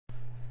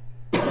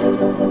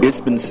It's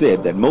been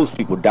said that most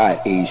people die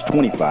at age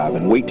 25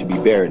 and wait to be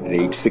buried at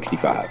age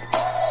 65.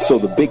 So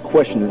the big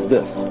question is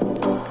this: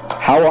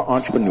 how are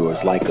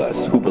entrepreneurs like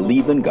us who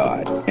believe in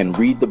God and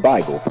read the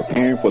Bible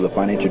preparing for the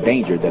financial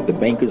danger that the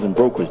bankers and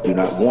brokers do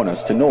not want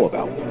us to know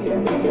about?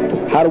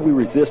 How do we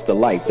resist a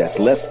life that's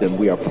less than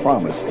we are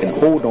promised and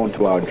hold on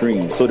to our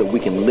dreams so that we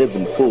can live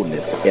in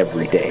fullness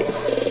every day?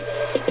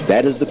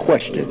 That is the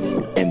question,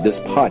 and this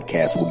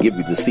podcast will give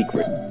you the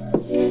secret.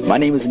 My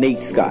name is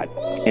Nate Scott,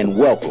 and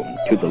welcome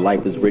to the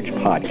Life is Rich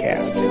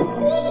podcast.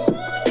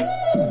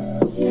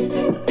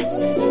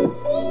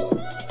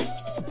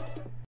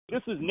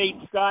 This is Nate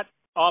Scott,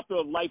 author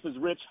of Life is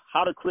Rich,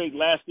 How to Create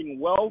Lasting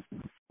Wealth,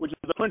 which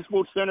is a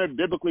principle-centered,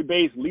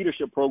 biblically-based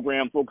leadership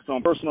program focused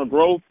on personal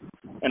growth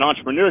and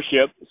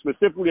entrepreneurship,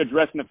 specifically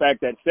addressing the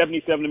fact that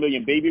 77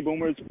 million baby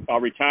boomers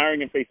are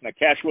retiring and facing a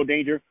cash flow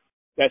danger,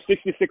 that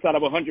 66 out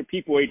of 100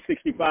 people age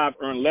 65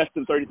 earn less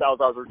than $30,000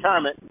 of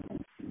retirement,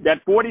 that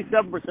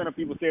 47% of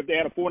people say if they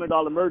had a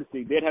 $400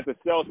 emergency, they'd have to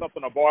sell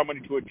something or borrow money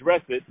to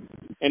address it,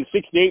 and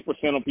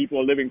 68% of people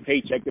are living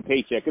paycheck to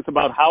paycheck. It's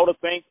about how to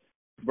think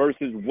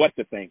versus what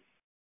to think.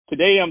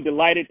 Today, I'm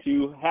delighted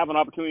to have an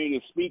opportunity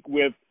to speak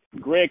with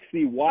Greg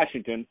C.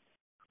 Washington,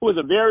 who has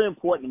a very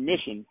important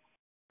mission.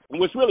 And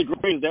what's really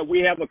great is that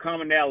we have a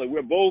commonality.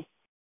 We're both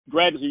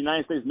graduates of the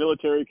United States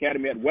Military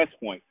Academy at West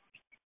Point.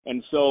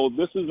 And so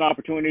this is an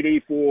opportunity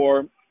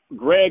for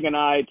Greg and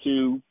I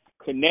to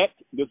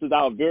connect. This is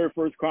our very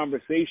first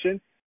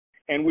conversation.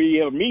 And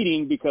we are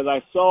meeting because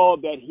I saw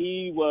that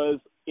he was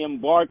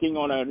embarking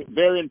on a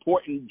very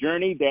important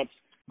journey that's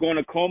going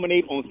to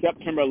culminate on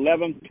September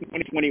 11th,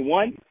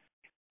 2021.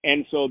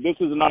 And so this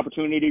is an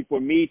opportunity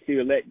for me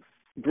to let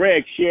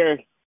Greg share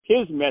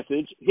his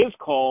message, his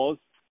cause,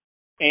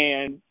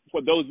 and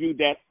for those of you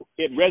that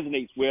it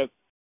resonates with,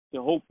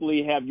 to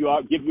hopefully have you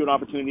give you an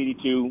opportunity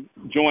to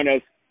join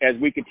us as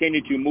we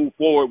continue to move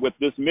forward with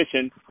this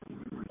mission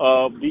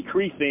of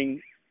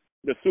decreasing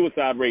the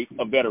suicide rate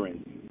of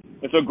veterans.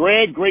 And so,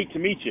 Greg, great to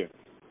meet you.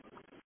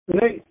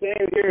 Nate,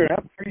 same here. I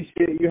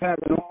appreciate you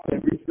having on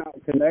and reaching out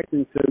and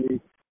connecting to me.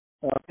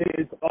 It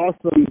is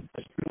awesome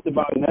to speak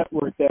about a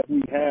network that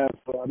we have.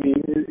 So, I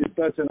mean, it's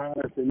such an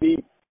honor to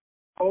meet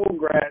old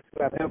grads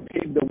who have helped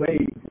pave the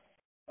way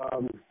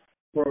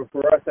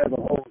for us as a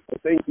whole. So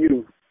thank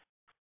you.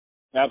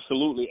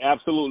 Absolutely,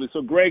 absolutely.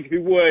 So, Greg, if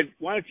you would,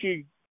 why don't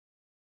you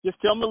just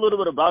tell me a little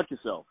bit about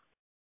yourself?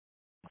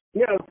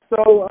 Yeah,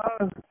 so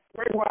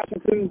Greg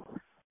Washington,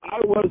 I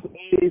was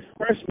a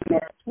freshman or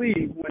a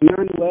plebe when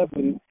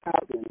 9/11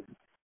 happened.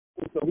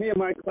 And so me and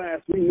my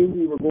class, we knew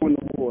we were going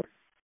to war.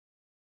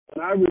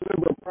 And I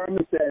remember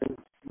promising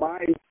my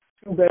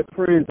two best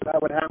friends that I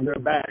would have their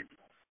back,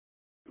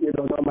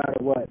 no matter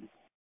what.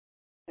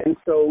 And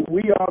so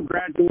we all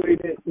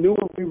graduated, knew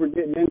what we were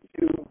getting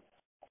into,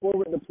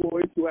 forward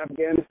deployed to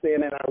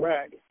Afghanistan and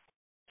Iraq.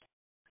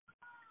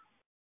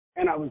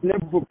 And I was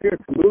never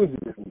prepared to lose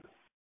them.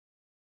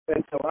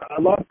 And so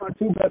I lost my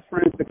two best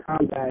friends to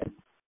combat.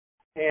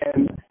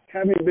 And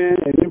having been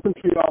an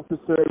infantry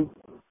officer,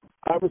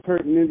 I was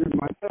hurt and injured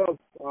myself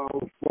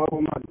while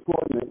on my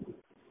deployment.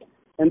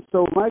 And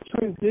so my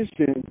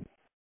transition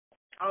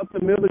out the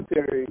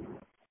military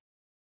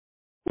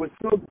was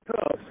so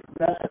tough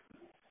that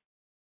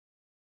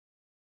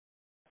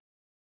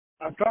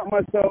I found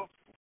myself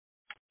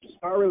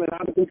spiraling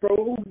out of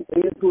control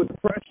and into a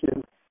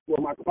depression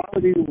where my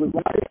quality was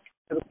life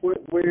to the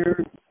point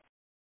where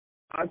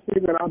I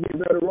figured I'd be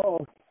better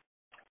off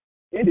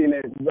ending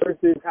it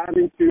versus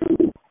having to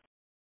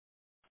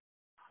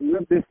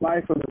live this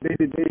life of the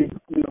day-to-day,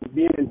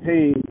 being in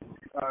pain,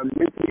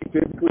 mentally,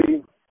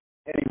 physically,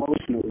 and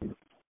emotionally.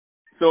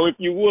 So if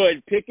you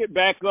would, pick it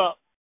back up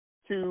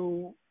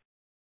to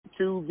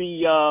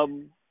the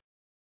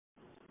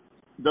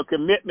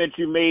commitment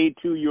you made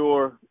to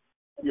your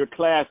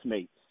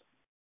classmates.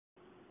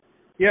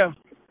 Yeah.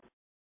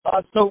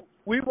 So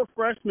we were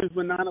freshmen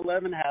when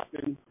 9/11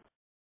 happened,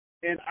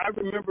 and I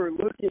remember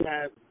looking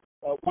at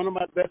one of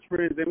my best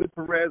friends, Emily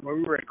Perez, when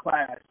we were in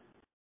class,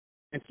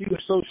 and she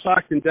was so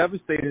shocked and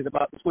devastated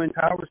about the Twin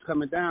Towers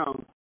coming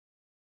down.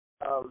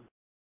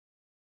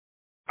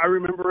 I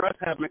remember us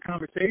having a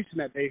conversation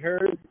that they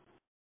heard,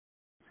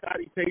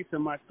 Scotty Pace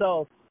and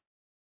myself,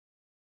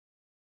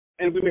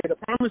 and we made a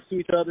promise to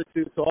each other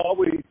to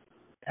always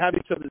have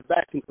each other's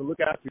back and to look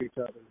after each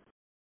other.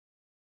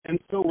 And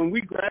so when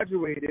we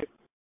graduated,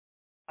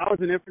 I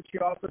was an infantry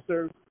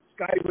officer,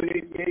 Scotty went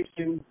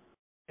aviation,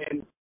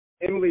 and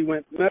Emily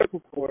went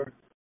medical corps.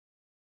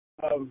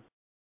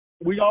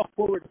 We all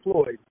forward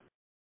deployed.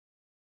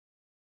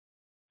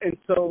 And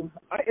so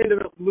I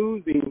ended up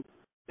losing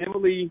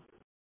Emily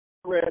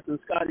Perez and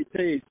Scotty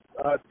Pace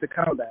to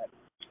combat.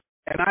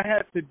 And I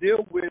had to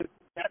deal with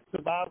that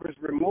survivor's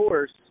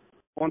remorse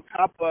on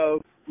top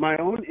of my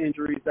own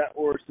injuries that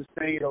were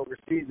sustained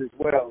overseas as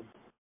well.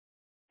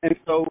 And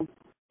so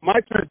my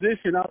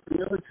transition out the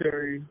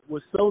military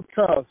was so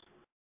tough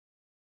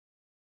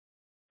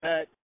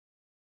that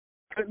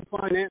I couldn't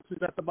find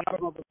answers at the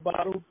bottom of the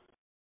bottle.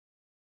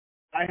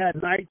 I had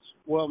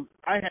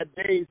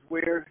days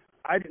where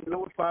I didn't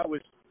know if I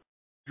was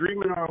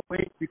dreaming or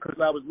awake because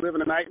I was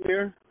living a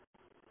nightmare,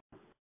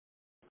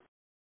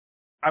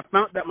 I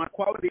found that my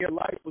quality of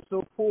life was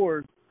so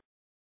poor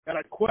that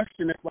I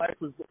questioned if life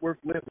was worth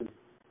living.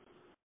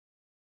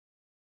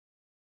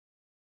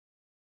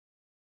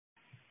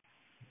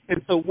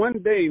 And so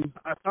one day,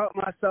 I found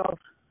myself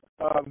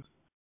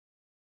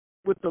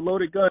with the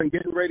loaded gun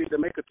getting ready to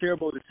make a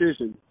terrible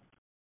decision.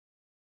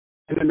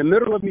 And in the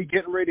middle of me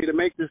getting ready to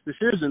make this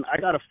decision, I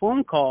got a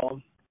phone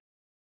call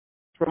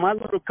from my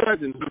little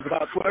cousin who's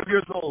about 12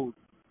 years old,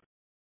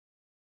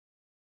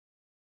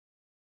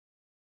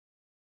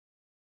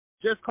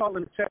 just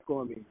calling to check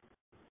on me.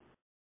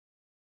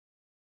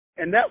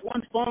 And that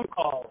one phone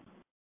call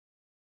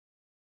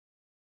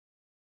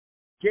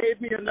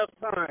gave me enough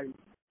time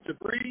to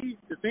breathe,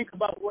 to think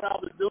about what I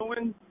was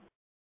doing,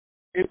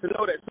 and to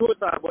know that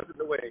suicide wasn't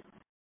the way.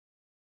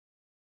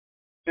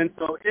 And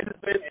so it has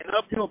been an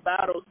uphill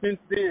battle since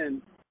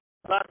then.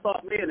 But I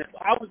thought, man, if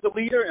I was the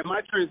leader and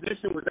my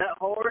transition was that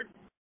hard,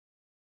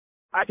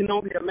 I can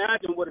only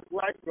imagine what it's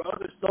like for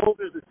other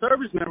soldiers and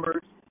service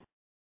members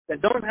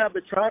that don't have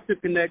the tribe to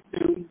connect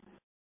to,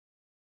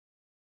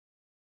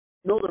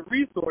 know the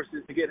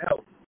resources to get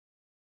help.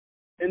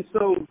 And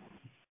so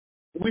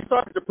we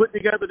started to put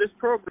together this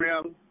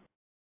program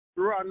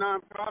through our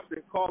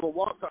nonprofit called the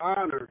Walk to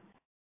Honor.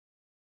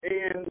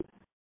 And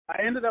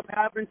I ended up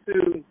having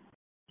to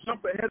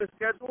jump ahead of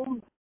schedule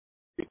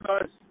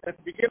because at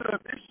the beginning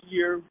of this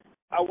year,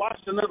 I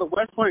watched another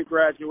West Point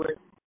graduate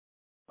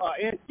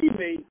and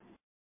teammate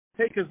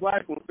take his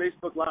life on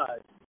Facebook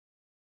Live.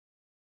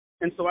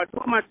 And so I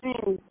told my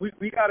team,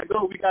 we got to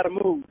go, we got to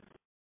move.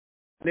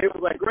 And they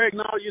were like, Greg,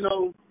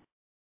 no,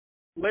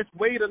 let's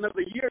wait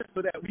another year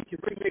so that we can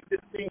really make this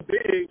thing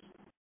big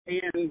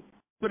and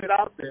put it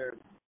out there.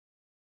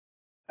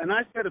 And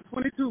I said, if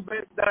 22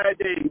 vets die a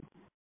day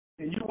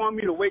and you want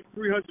me to wait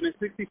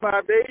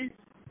 365 days,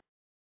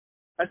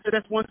 I said,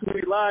 that's one too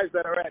many lives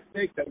that are at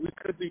stake that we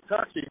could be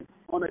touching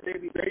on a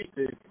daily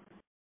basis.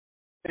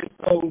 And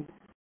so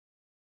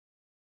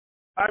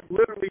I've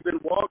literally been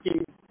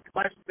walking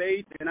my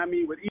faith, and I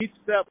mean, with each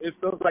step, it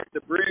feels like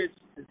the bridge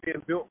is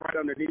being built right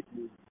underneath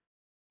me.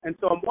 And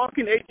so I'm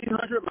walking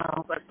 1,800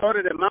 miles. I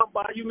started at Mount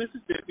Bayou,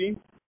 Mississippi,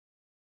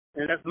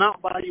 and that's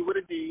Mount Bayou with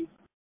a D.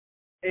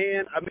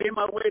 And I made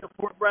my way to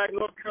Fort Bragg,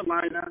 North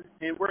Carolina,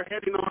 and we're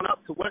heading on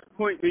up to West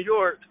Point, New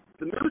York,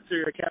 the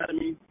military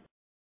academy,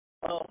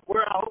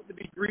 where I hope to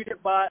be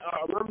greeted by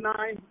our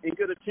alumni and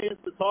get a chance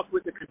to talk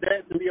with the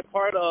cadets and be a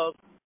part of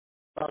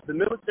the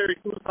military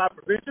suicide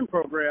prevention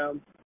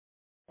program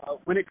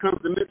when it comes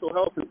to mental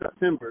health in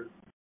September.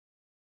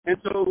 And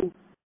so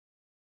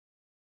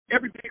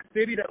every big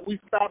city that we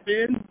stop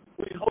in,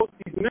 we host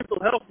these mental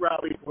health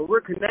rallies where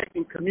we're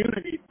connecting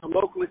communities to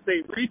local and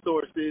state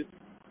resources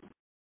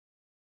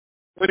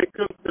when it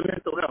comes to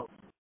mental health.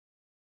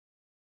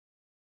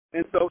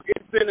 And so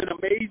it's been an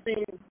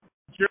amazing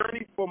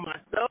journey for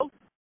myself,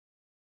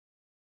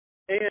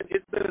 and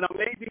it's been an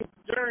amazing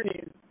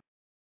journey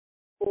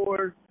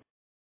for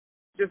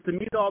just to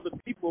meet all the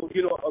people,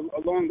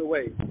 along the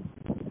way.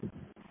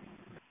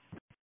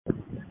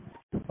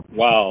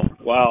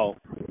 Wow.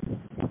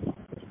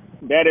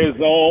 That is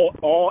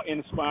all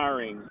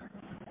inspiring.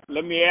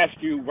 Let me ask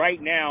you right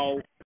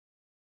now,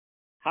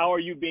 how are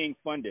you being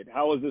funded?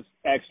 How is this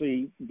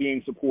actually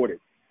being supported?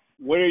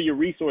 Where are your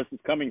resources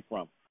coming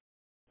from?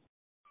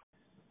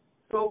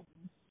 So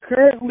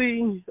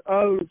currently,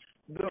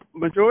 the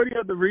majority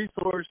of the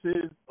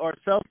resources are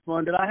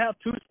self-funded. I have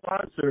two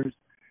sponsors,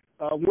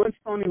 one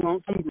Stony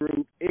Lonesome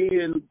Group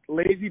and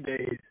Lazy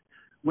Days.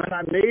 When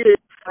I made it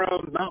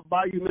from Mount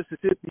Bayou,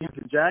 Mississippi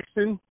into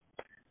Jackson,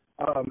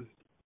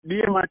 me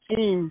and my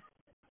team,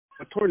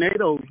 a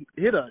tornado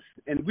hit us,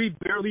 and we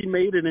barely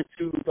made it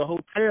into the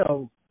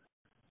hotel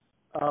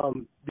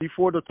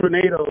before the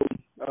tornado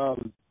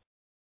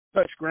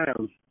touched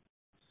ground.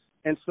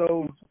 And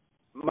so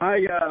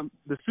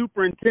the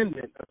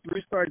superintendent, a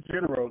three-star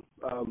general,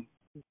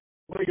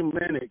 William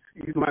Lennox,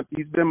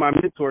 he's been my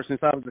mentor since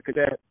I was a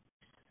cadet,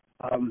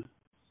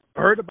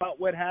 heard about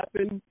what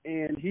happened,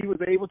 and he was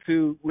able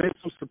to lend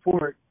some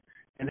support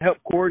and help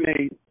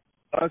coordinate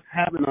us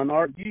having an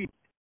RV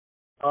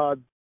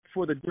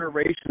for the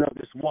duration of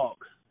this walk.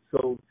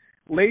 So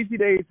Lazy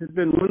Days has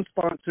been one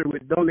sponsor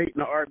with donating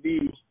the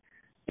RV,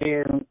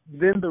 and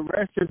then the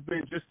rest has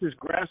been just this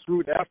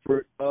grassroots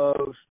effort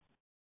of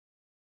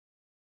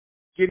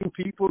getting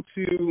people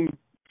to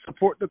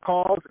support the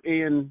cause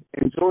and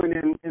join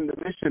in the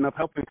mission of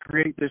helping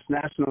create this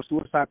national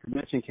suicide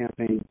prevention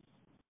campaign.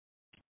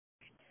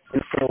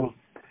 And so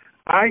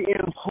I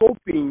am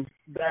hoping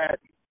that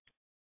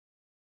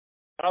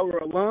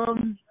our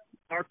alums,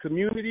 our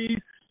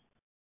communities,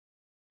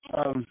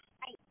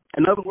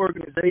 and other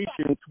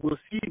organizations will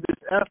see this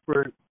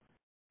effort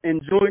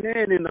and join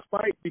in the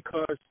fight,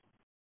 because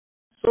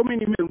so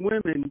many men and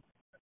women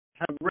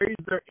have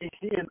raised their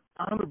hand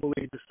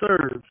honorably to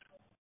serve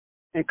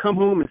and come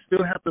home and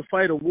still have to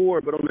fight a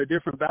war, but on a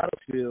different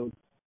battlefield.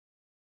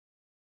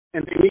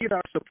 And they need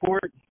our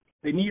support.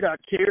 They need our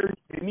care.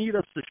 They need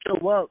us to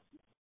show up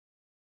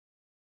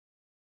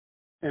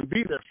and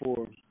be there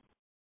for them.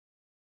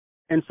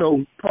 And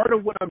so part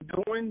of what I'm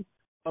doing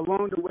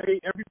along the way,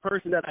 every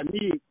person that I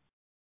meet,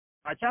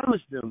 I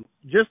challenge them.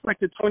 Just like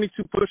the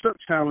 22 push-up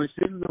challenge,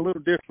 this is a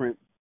little different.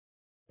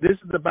 This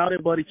is the About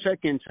It Buddy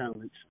check-in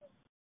challenge.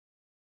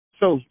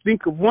 So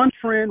think of one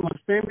friend, one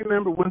family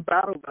member, one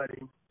battle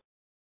buddy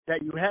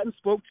that you hadn't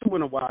spoke to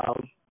in a while,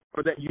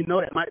 or that you know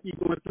that might be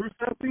going through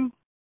something,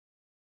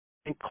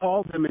 and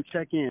call them and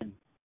check in.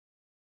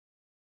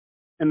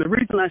 And the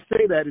reason I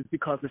say that is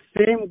because the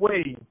same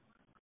way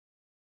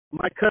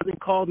my cousin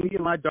called me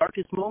in my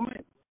darkest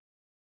moment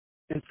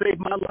and saved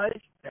my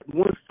life, that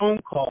one phone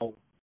call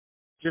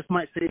just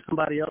might save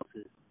somebody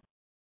else's.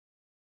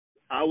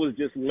 I was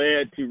just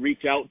led to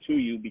reach out to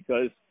you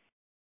because,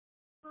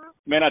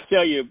 man, I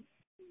tell you,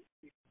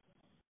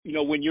 you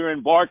know, when you're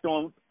embarked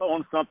on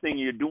something,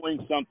 you're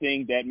doing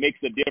something that makes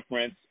a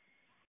difference,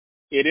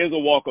 it is a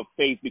walk of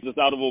faith because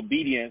out of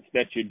obedience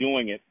that you're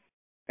doing it.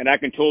 And I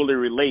can totally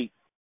relate.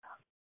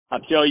 I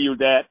tell you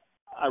that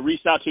I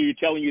reached out to you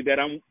telling you that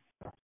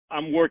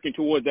I'm working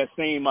towards that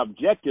same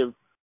objective.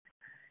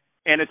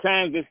 And at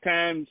times, there's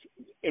times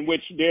in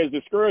which there's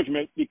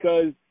discouragement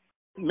because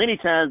many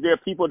times there are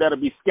people that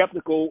will be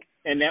skeptical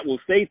and that will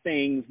say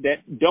things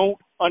that don't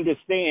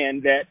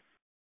understand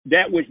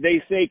that which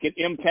they say can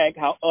impact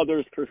how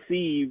others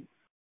perceive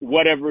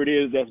whatever it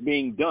is that's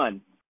being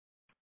done.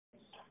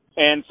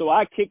 And so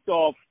I kicked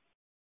off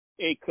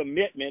a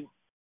commitment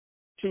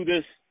to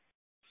this,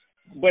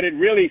 but it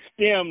really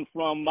stemmed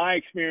from my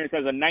experience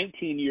as a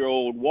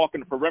 19-year-old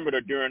walking the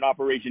perimeter during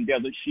Operation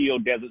Desert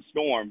Shield, Desert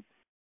Storm,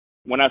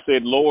 when I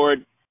said,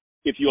 Lord,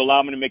 if you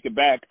allow me to make it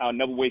back, I'll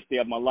never waste a day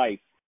of my life.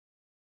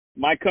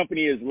 My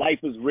company is Life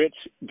is Rich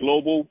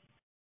Global,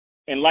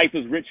 and Life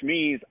is Rich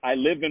means I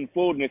live in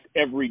fullness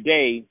every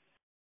day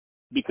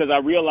because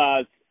I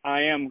realize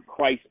I am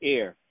Christ's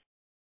heir.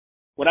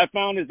 What I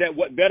found is that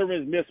what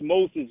veterans miss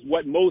most is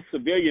what most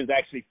civilians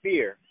actually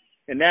fear,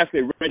 and that's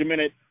a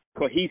regimented,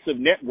 cohesive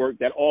network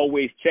that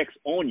always checks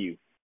on you.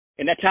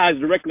 And that ties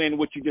directly into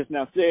what you just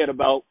now said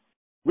about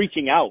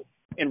reaching out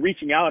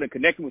and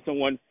connecting with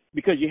someone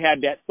because you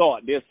had that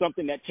thought. There's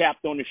something that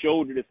tapped on the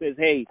shoulder that says,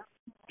 hey,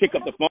 pick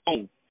up the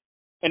phone.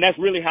 And that's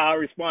really how I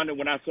responded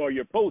when I saw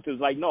your post. It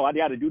was like, no, I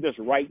got to do this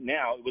right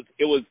now.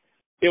 It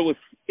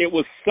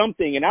was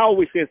something, and I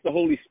always say it's the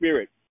Holy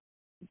Spirit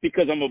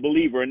because I'm a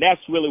believer, and that's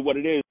really what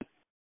it is.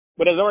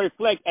 But as I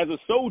reflect, as a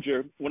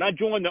soldier, when I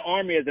joined the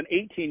Army as an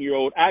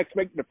 18-year-old, I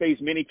expected to face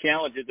many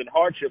challenges and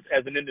hardships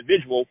as an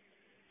individual,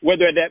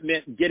 whether that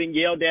meant getting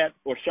yelled at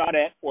or shot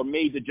at or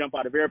made to jump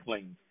out of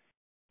airplanes.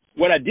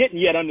 What I didn't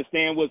yet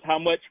understand was how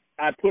much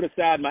I put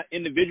aside my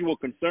individual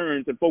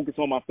concerns and focus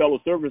on my fellow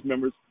service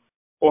members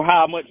or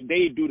how much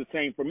they do the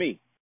same for me.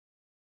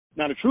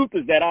 Now, the truth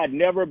is that I'd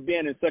never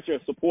been in such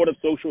a supportive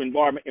social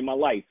environment in my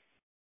life.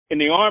 In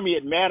the Army,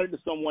 it mattered to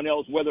someone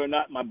else whether or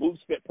not my boots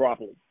fit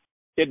properly.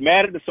 It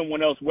mattered to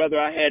someone else whether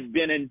I had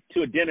been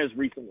into a dentist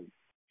recently.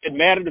 It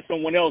mattered to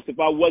someone else if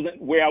I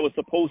wasn't where I was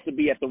supposed to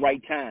be at the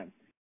right time.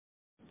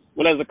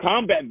 Well, as a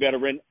combat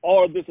veteran,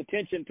 all of this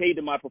attention paid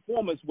to my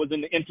performance was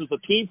in the interest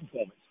of team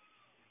performance.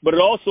 But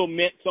it also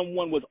meant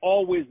someone was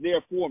always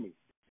there for me,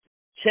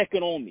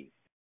 checking on me,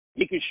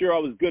 making sure I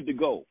was good to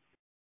go.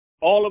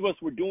 All of us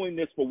were doing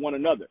this for one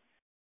another.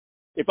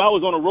 If I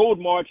was on a road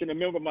march and a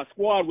member of my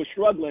squad was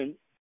struggling,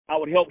 I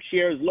would help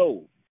share his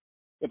load.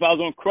 If I was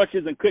on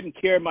crutches and couldn't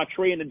carry my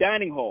tray in the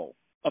dining hall,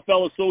 a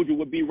fellow soldier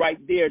would be right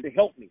there to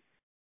help me.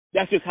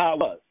 That's just how it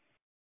was.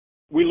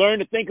 We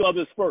learned to think of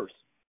others first,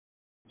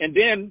 and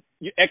then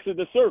you exit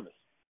the service.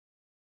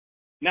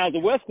 Now, as a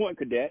West Point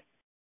cadet,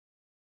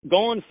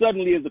 gone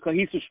suddenly is the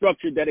cohesive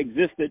structure that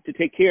existed to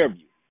take care of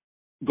you.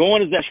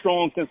 Gone is that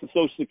strong sense of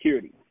Social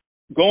Security.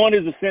 Gone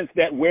is the sense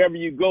that wherever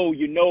you go,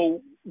 you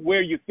know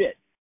where you fit.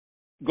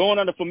 Gone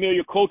are the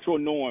familiar cultural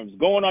norms.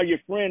 Gone are your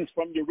friends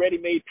from your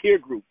ready-made peer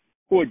group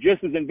who are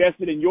just as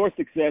invested in your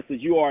success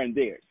as you are in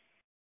theirs.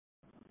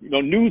 You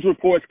know, news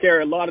reports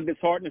carry a lot of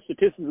disheartening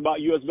statistics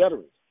about U.S.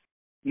 veterans.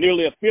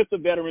 Nearly a fifth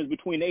of veterans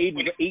between the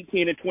ages of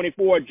 18 and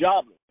 24 are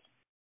jobless.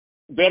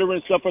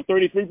 Veterans suffer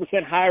 33%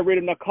 higher rate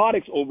of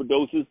narcotics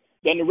overdoses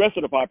than the rest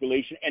of the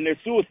population, and their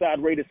suicide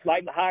rate is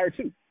slightly higher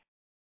too.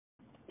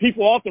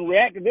 People often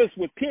react to this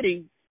with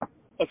pity,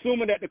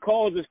 assuming that the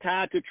cause is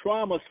tied to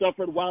trauma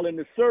suffered while in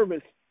the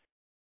service.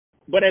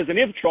 But as an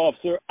infantry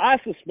officer, I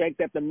suspect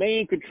that the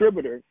main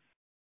contributor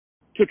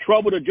to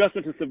troubled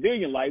adjustment to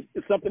civilian life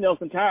is something else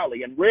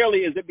entirely. And rarely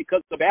is it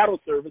because of battle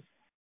service.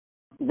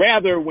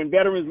 Rather, when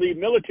veterans leave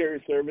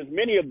military service,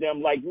 many of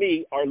them, like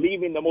me, are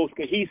leaving the most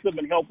cohesive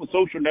and helpful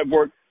social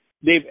network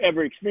they've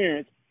ever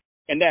experienced,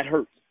 and that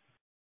hurts.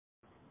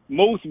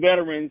 Most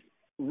veterans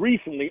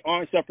recently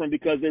aren't suffering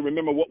because they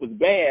remember what was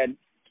bad.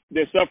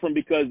 They're suffering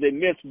because they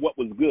miss what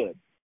was good.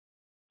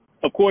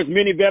 Of course,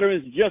 many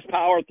veterans just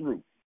power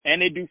through,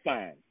 and they do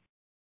fine.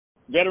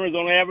 Veterans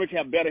on average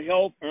have better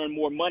health, earn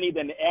more money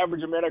than the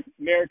average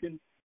American,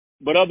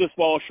 but others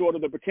fall short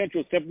of their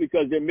potential simply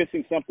because they're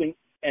missing something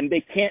and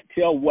they can't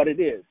tell what it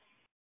is.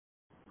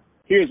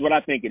 Here's what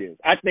I think it is.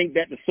 I think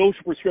that the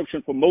social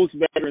prescription for most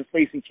veterans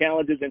facing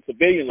challenges in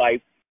civilian life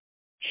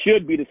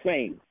should be the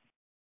same.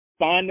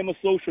 Find them a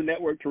social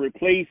network to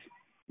replace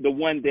the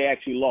one they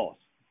actually lost.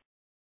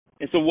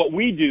 And so what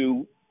we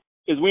do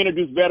is we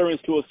introduce veterans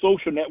to a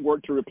social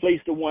network to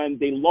replace the one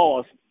they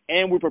lost,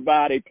 and we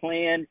provide a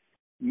plan,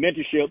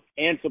 mentorship,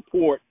 and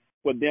support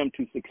for them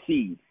to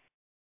succeed.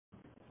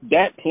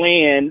 That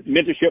plan,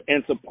 mentorship,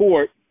 and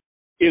support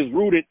is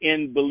rooted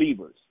in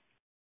believers.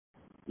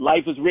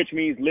 Life is Rich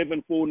means live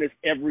in fullness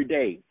every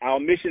day. Our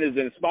mission is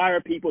to inspire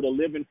people to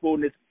live in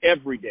fullness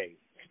every day,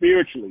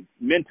 spiritually,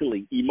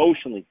 mentally,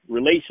 emotionally,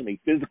 relationally,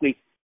 physically,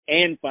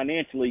 and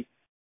financially.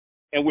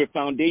 And we're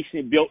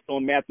foundationally built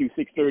on Matthew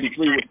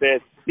 6:33, which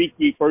says, seek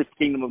ye first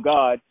the kingdom of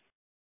God,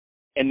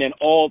 and then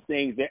all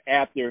things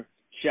thereafter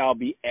shall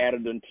be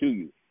added unto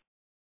you.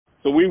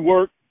 So we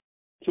work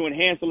to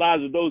enhance the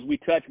lives of those we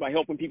touch by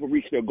helping people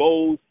reach their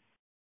goals.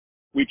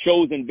 We've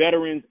chosen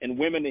veterans and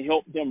women to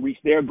help them reach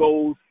their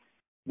goals.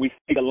 We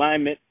seek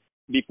alignment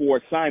before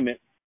assignment.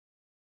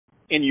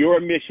 In your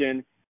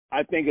mission,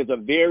 I think is a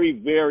very,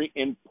 very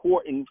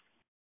important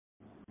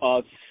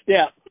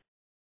step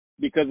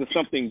because it's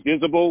something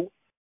visible.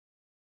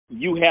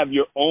 You have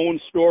your own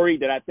story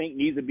that I think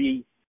needs to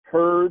be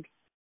heard.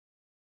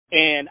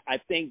 And I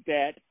think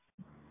that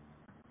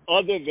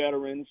other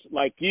veterans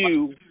like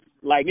you,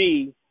 like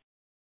me,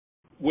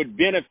 would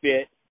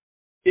benefit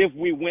if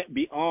we went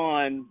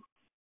beyond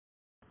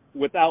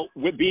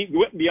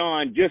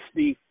just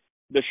the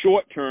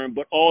short term,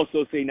 but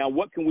also say, now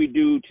what can we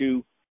do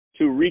to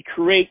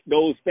recreate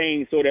those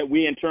things so that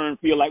we in turn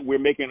feel like we're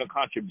making a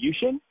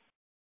contribution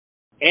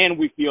and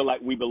we feel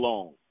like we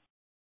belong.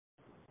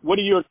 What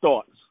are your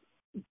thoughts?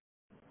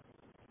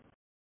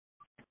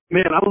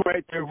 Man, I'm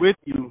right there with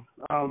you.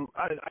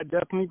 I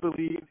definitely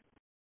believe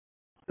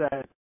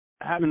that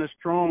having a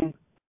strong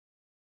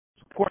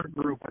support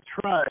group,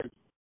 a tribe,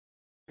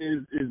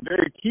 is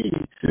very key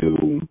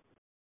to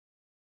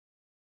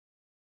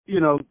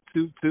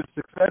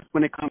success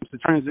when it comes to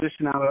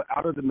transition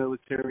out of the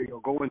military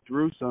or going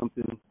through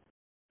something.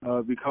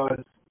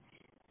 Because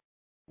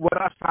what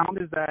I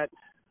found is that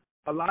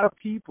a lot of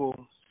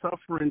people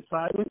suffer in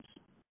silence,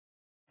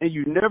 and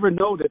you never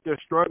know that they're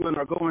struggling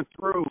or going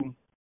through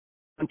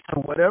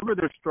until whatever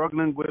they're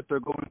struggling with or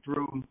going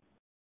through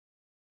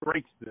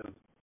breaks them.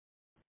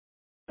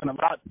 And a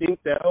lot think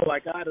that, I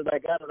got it, I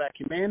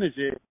can manage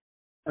it,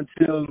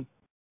 until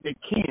they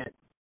can't.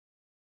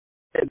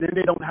 And then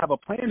they don't have a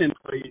plan in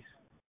place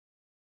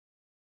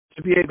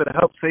to be able to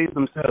help save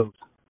themselves.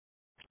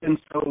 And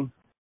so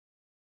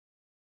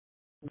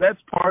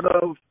that's part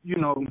of,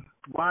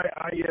 why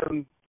I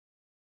am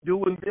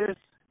doing this.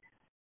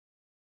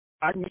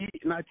 I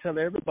tell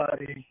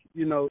everybody,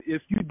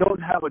 if you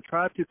don't have a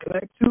tribe to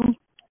connect to,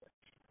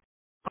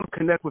 come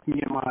connect with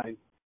me in mine.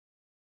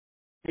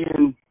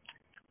 And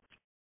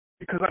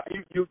because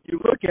you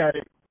look at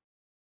it,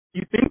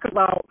 you think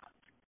about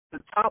the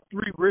top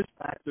 3 risk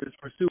factors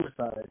for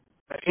suicide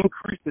that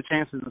increase the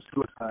chances of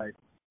suicide: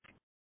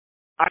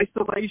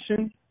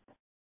 isolation,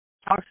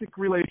 toxic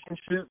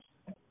relationships,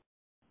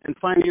 and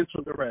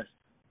financial duress.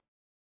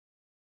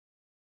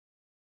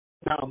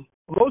 Now,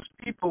 most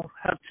people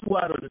have 2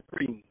 out of the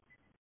 3.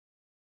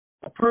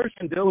 A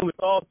person dealing with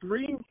all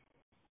 3,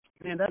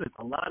 man, that is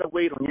a lot of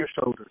weight on your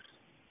shoulders.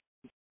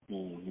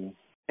 Mm-hmm.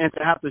 And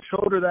to have to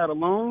shoulder that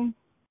alone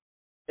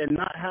and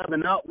not have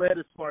an outlet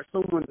as far as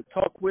someone to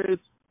talk with,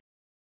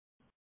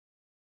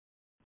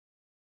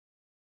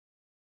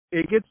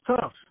 it gets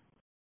tough.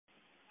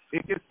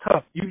 It gets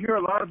tough. You hear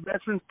a lot of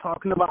veterans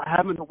talking about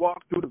having to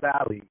walk through the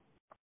valley.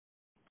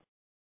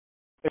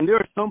 And there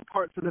are some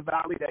parts of the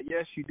valley that,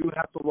 yes, you do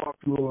have to walk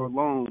through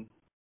alone.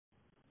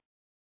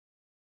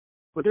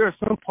 But there are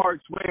some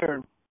parts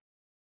where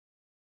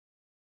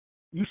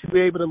you should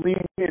be able to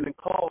lean in and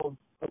call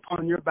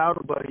upon your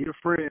battle buddy, your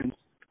friends,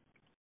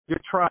 your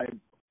tribe,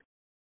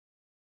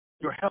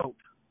 your help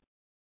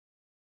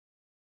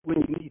when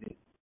you need it.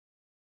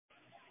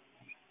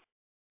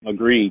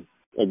 Agreed.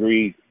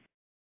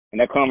 And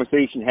that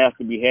conversation has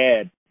to be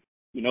had.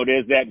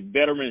 There's that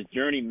veteran's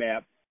journey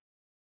map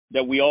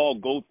that we all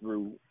go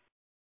through.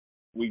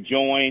 We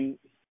join,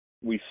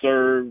 we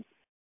serve,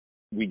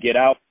 we get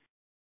out,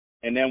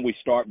 and then we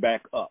start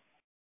back up.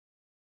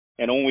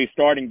 And when we're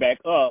starting back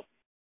up,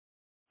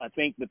 I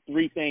think the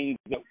 3 things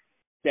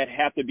that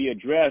have to be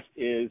addressed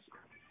is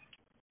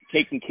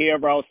taking care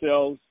of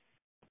ourselves,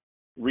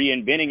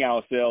 reinventing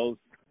ourselves,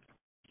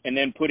 and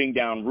then putting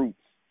down roots.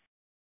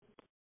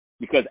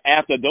 Because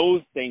after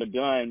those things are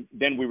done,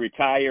 then we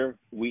retire,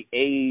 we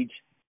age,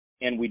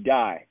 and we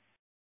die.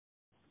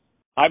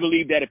 I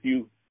believe that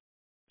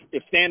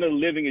if standard of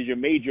living is your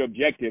major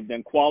objective,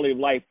 then quality of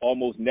life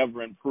almost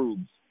never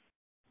improves.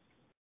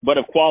 But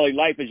if quality of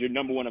life is your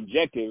number one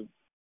objective,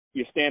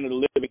 your standard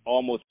of living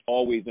almost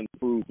always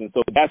improves. And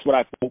so that's what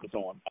I focus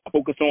on. I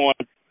focus on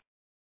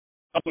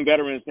helping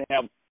veterans to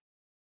have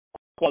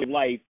quality of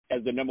life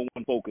as the number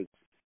one focus.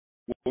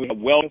 We have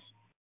wellness,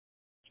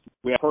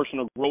 we have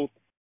personal growth,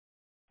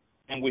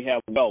 and we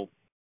have wealth.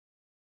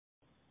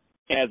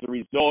 As a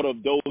result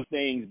of those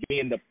things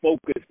being the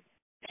focus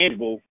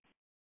tangible,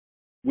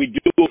 we do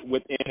it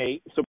within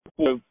a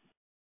supportive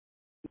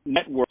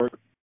network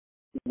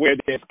where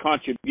there's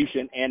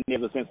contribution and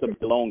there's a sense of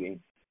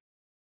belonging.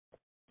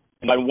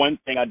 And one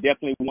thing I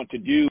definitely want to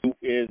do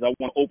is I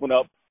want to open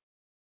up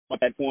my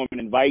platform and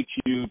invite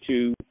you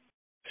to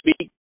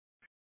speak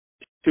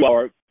to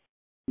our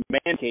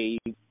man cave,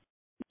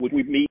 which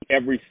we meet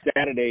every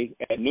Saturday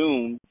at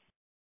noon.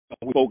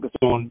 We focus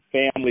on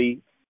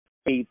family,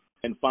 faith,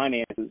 and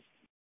finances.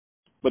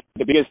 But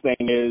the biggest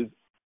thing is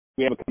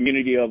we have a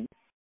community of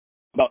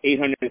about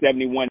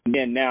 871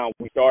 men now.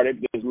 We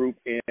started this group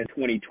in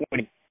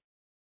 2020.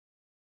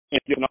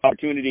 It's an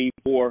opportunity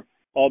for,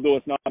 although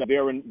it's not a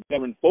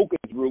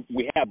veteran-focused group,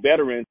 we have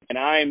veterans, and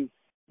I'm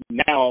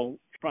now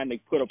trying to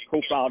put a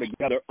profile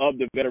together of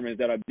the veterans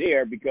that are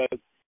there, because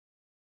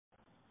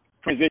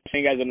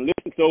transitioning as an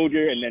enlisted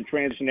soldier and then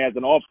transitioning as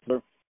an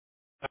officer,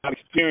 I've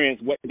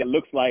experienced what that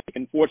looks like.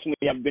 And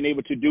fortunately, I've been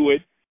able to do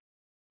it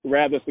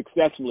rather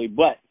successfully,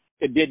 but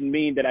it didn't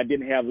mean that I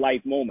didn't have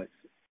life moments.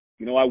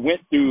 You know, I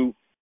went through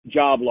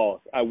job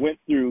loss. I went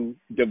through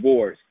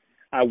divorce.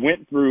 I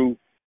went through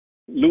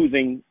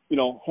losing,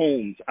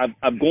 homes.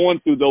 I've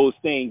gone through those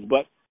things,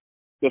 but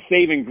the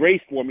saving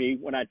grace for me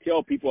when I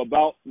tell people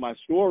about my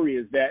story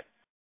is that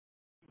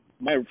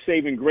my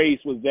saving grace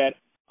was that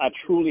I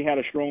truly had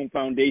a strong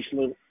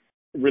foundational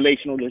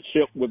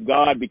relationship with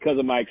God because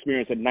of my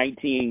experience at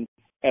 19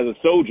 as a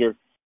soldier.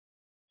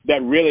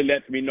 That really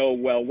lets me know,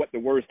 well, what the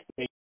worst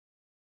thing.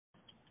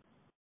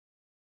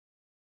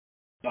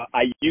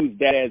 I use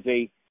that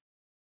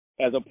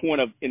as a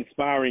point of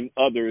inspiring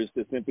others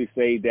to simply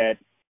say that,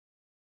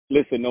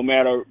 listen, no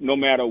matter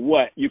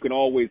what, you can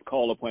always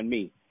call upon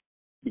me,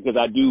 because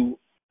I do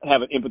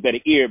have an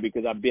empathetic ear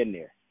because I've been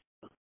there.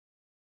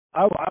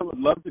 I would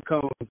love to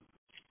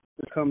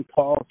come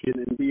talk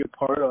and be a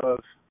part of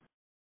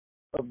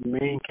the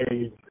man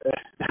cave.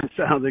 That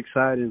sounds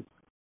exciting.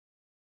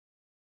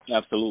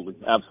 Absolutely.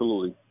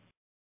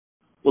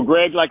 Well,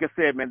 Greg, like I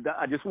said, man,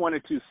 I just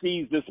wanted to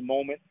seize this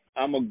moment.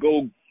 I'm a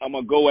go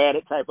at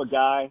it type of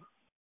guy.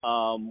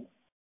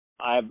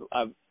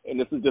 And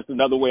this is just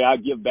another way I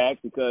give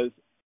back, because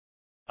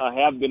I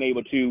have been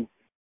able to.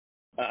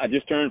 I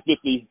just turned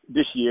 50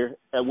 this year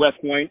at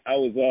West Point. I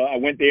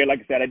went there, like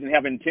I said, I didn't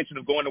have an intention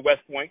of going to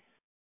West Point.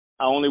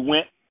 I only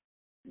went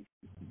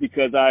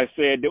because I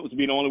said that was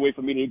the only way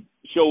for me to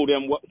show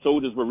them what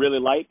soldiers were really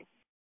like.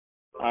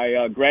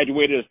 I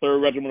graduated as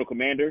 3rd Regimental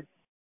Commander,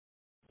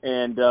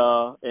 and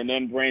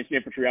then branched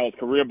infantry. I was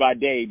career by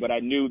day, but I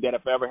knew that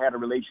if I ever had a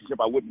relationship,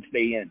 I wouldn't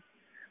stay in,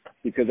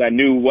 because I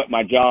knew what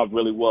my job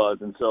really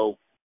was. And so,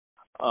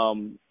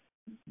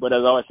 but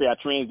as I always say, I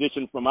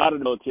transitioned from out of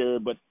the military,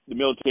 but the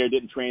military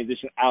didn't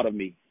transition out of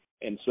me.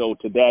 And so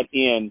to that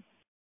end,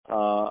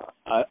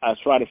 I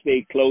try to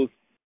stay close,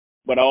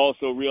 but I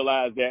also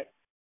realize that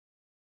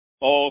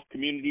all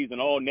communities and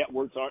all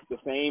networks aren't the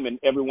same, and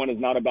everyone is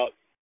not about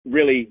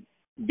really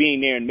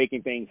being there and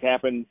making things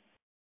happen.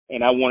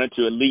 And I wanted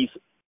to at least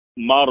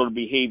model the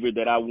behavior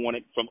that I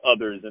wanted from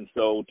others. And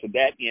so to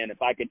that end,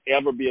 if I could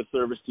ever be of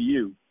service to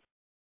you,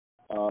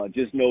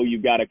 just know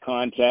you've got a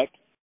contact,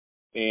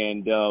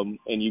 and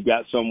you've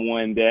got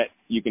someone that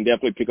you can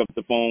definitely pick up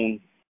the phone,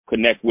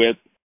 connect with,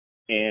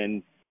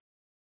 and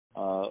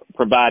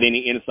provide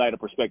any insight or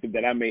perspective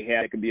that I may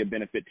have that could be a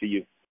benefit to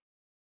you.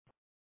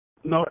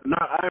 No,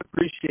 I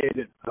appreciate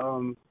it.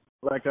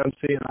 Like I'm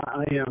saying,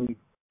 I am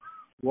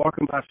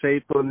walking by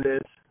faith on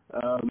this.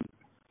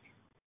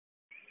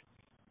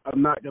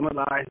 I'm not going to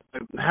lie,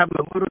 I'm having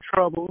a little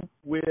trouble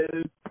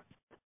with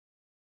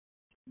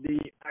the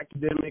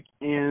academic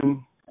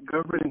and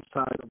governing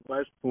side of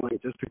West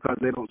Point, just because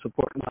they don't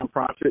support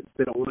nonprofits.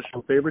 They don't want to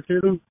show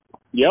favoritism.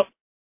 Yep.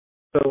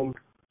 So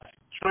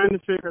trying to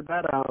figure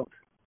that out.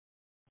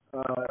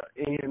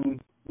 And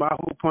my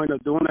whole point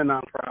of doing a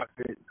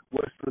nonprofit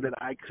was so that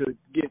I could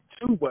get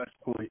to West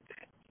Point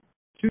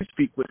to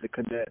speak with the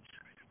cadets.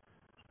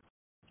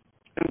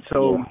 And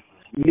so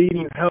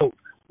needing help,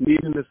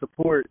 needing the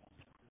support,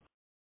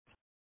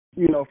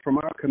 from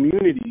our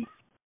community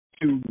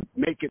to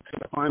make it to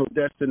the final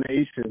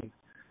destination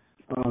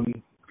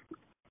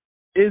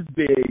is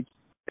big.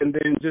 And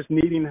then just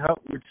needing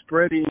help with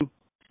spreading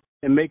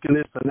and making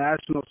this a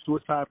national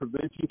suicide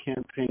prevention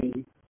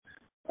campaign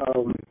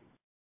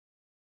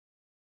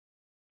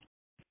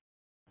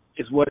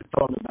is what it's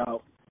all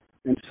about.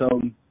 And so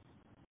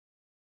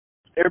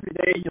every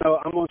day,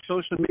 I'm on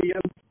social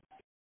media.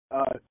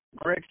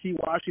 Greg C.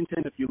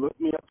 Washington, if you look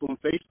me up on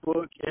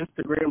Facebook,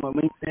 Instagram, or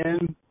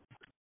LinkedIn,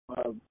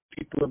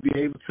 people will be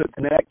able to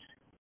connect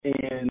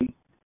and,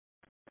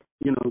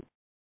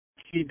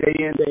 see day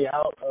in, day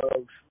out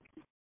of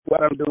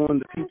what I'm doing,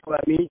 the people I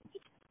meet.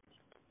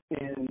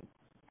 And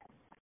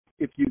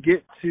if you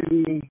get to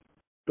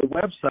the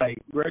website,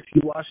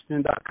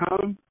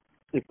 gregcwashington.com,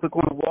 and click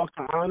on the Walk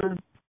to Honor,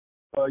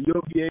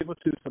 you'll be able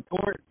to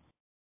support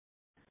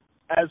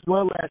as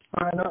well as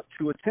sign up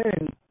to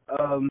attend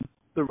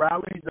the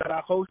rallies that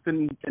I host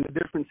in the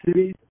different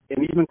cities,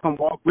 and even come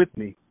walk with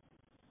me.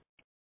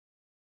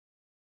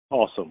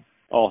 Awesome.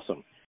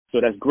 Awesome.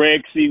 So that's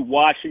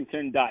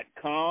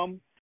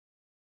GregCWashington.com.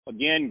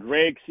 Again,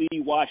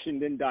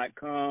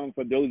 GregCWashington.com.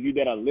 For those of you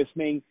that are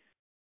listening,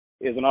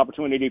 is an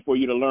opportunity for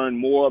you to learn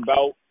more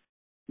about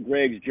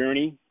Greg's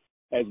journey,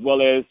 as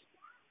well as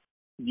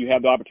you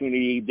have the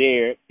opportunity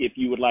there if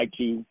you would like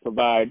to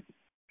provide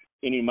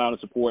any amount of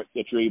support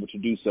that you're able to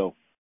do so.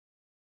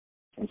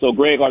 And so,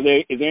 Greg,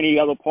 is there any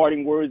other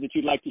parting words that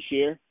you'd like to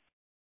share?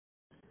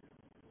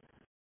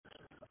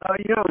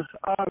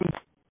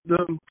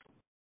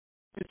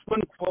 It's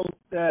one quote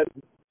that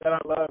I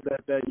love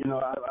that I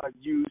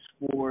use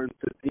for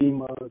the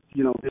theme of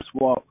this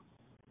walk,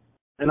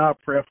 and I'll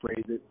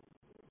paraphrase it.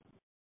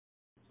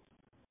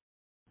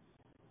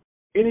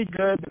 Any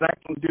good that I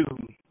can do,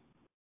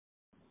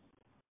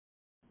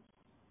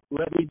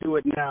 let me do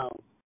it now,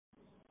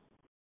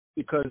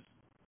 because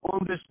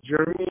on this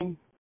journey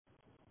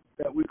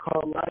that we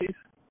call life,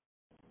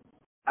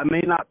 I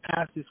may not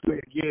pass this way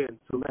again.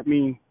 So let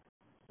me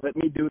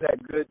do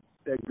that good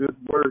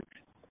work,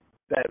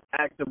 that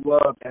act of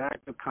love, that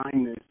act of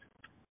kindness.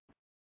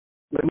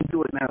 Let me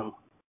do it now.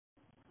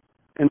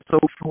 And so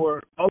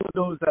for all of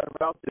those that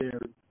are out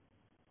there,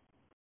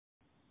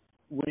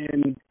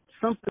 when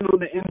something on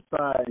the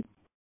inside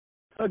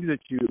tugs at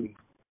you,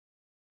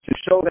 to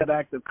show that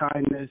act of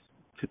kindness,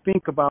 to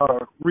think about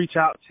or reach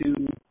out to,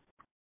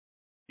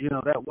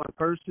 that one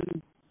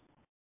person,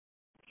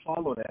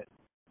 follow that.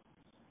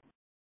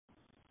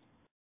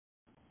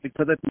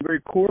 Because at the very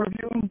core of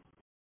you,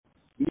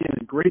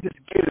 the greatest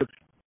gift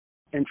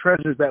and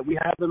treasures that we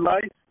have in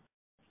life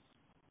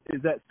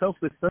is that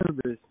selfless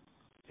service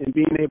and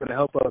being able to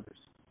help others.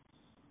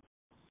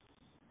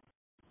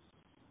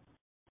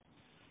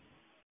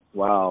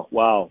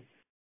 Wow.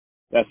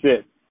 That's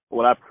it.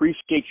 Well, I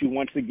appreciate you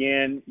once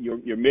again.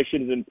 Your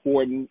mission is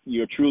important.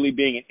 You're truly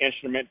being an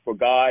instrument for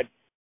God.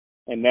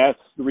 And that's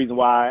the reason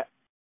why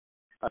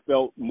I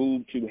felt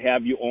moved to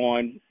have you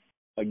on.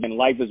 Again,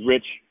 Life is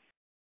Rich.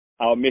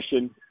 Our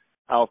mission,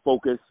 our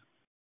focus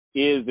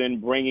is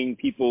in bringing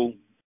people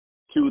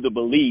to the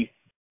belief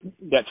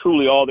that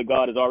truly all that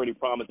God has already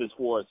promised is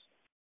for us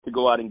to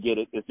go out and get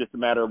it. It's just a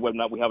matter of whether or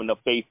not we have enough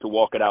faith to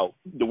walk it out.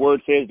 The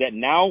word says that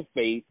now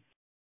faith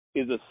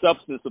is the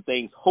substance of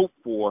things hoped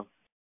for,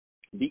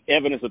 the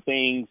evidence of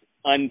things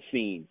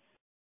unseen.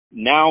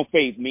 Now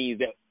faith means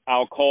that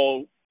our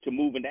call to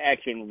move into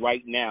action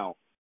right now.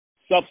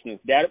 Substance,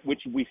 that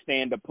which we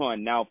stand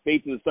upon. Now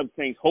faith is the substance of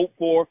things hoped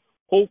for.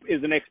 Hope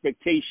is an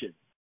expectation,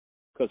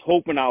 because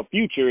hope in our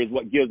future is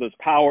what gives us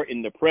power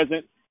in the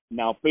present.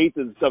 Now faith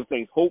is the substance of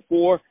things hoped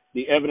for,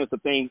 the evidence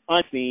of things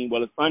unseen.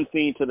 Well, it's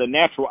unseen to the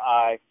natural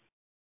eye,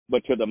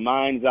 but to the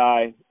mind's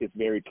eye, it's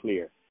very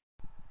clear.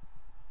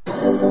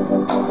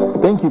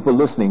 Thank you for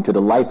listening to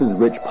the Life is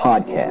Rich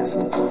podcast.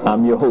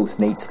 I'm your host,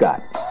 Nate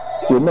Scott.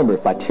 Remember,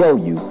 if I tell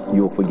you,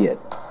 you'll forget.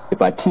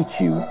 If I teach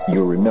you,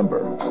 you'll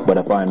remember. But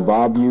if I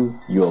involve you,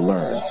 you'll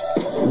learn.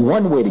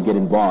 One way to get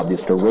involved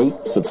is to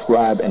rate,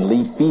 subscribe, and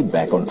leave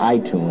feedback on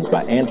iTunes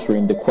by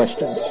answering the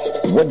question,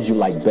 what did you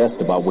like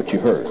best about what you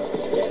heard?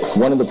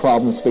 One of the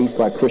problems faced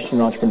by Christian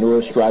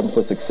entrepreneurs striving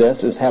for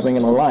success is having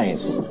an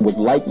alliance with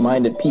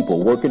like-minded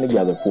people working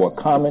together for a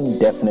common,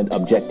 definite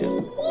objective.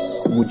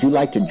 Would you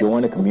like to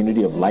join a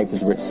community of Life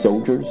is Rich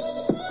soldiers?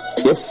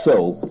 If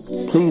so,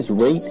 please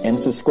rate and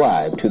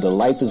subscribe to the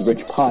Life is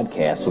Rich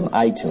podcast on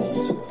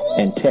iTunes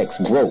and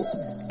text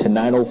GROWTH to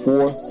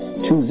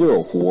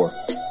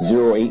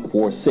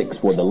 904-204-0846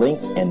 for the link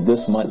and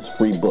this month's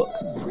free book.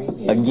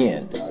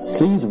 Again,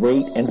 please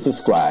rate and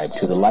subscribe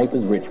to the Life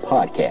is Rich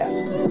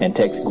podcast and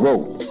text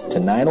GROWTH to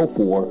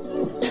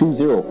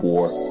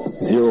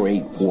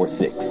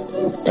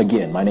 904-204-0846.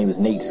 Again, my name is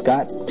Nate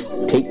Scott.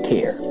 Take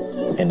care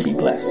and be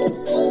blessed.